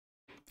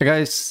Hey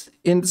guys,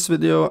 in this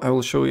video I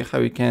will show you how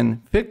you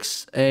can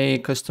fix a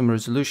custom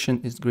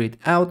resolution is grayed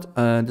out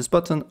this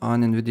button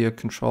on Nvidia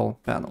Control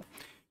Panel.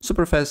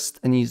 Super fast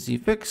and easy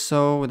fix,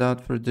 so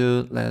without further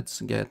ado, let's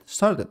get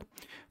started.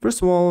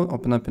 First of all,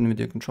 open up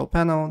Nvidia Control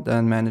Panel,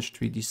 then manage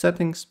 3D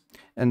settings,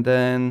 and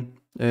then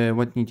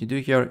what you need to do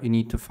here, you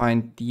need to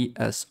find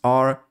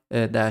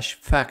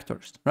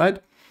DSR-factors,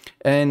 right?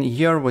 And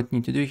here, what you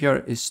need to do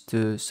here is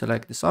to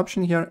select this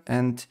option here,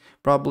 and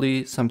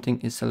probably something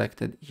is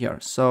selected here.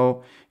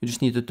 So you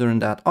just need to turn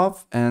that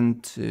off,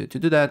 and to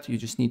do that, you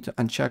just need to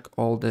uncheck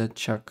all the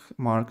check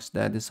marks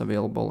that is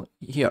available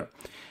here.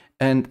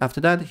 And after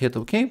that, hit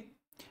OK,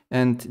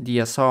 and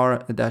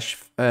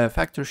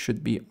DSR-factor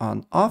should be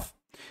on off.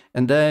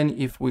 And then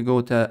if we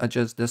go to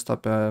adjust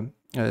desktop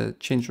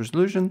change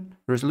resolution,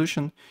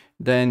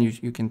 then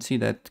you can see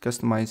that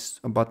customize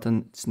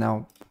button is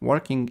now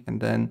working, and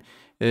then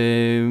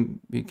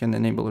we can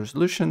enable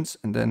resolutions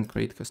and then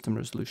create custom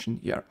resolution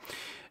here.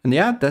 And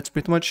yeah, that's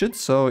pretty much it.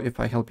 So if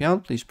I help you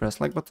out, please press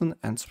like button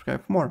and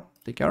subscribe for more.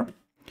 Take care.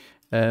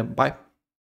 Bye.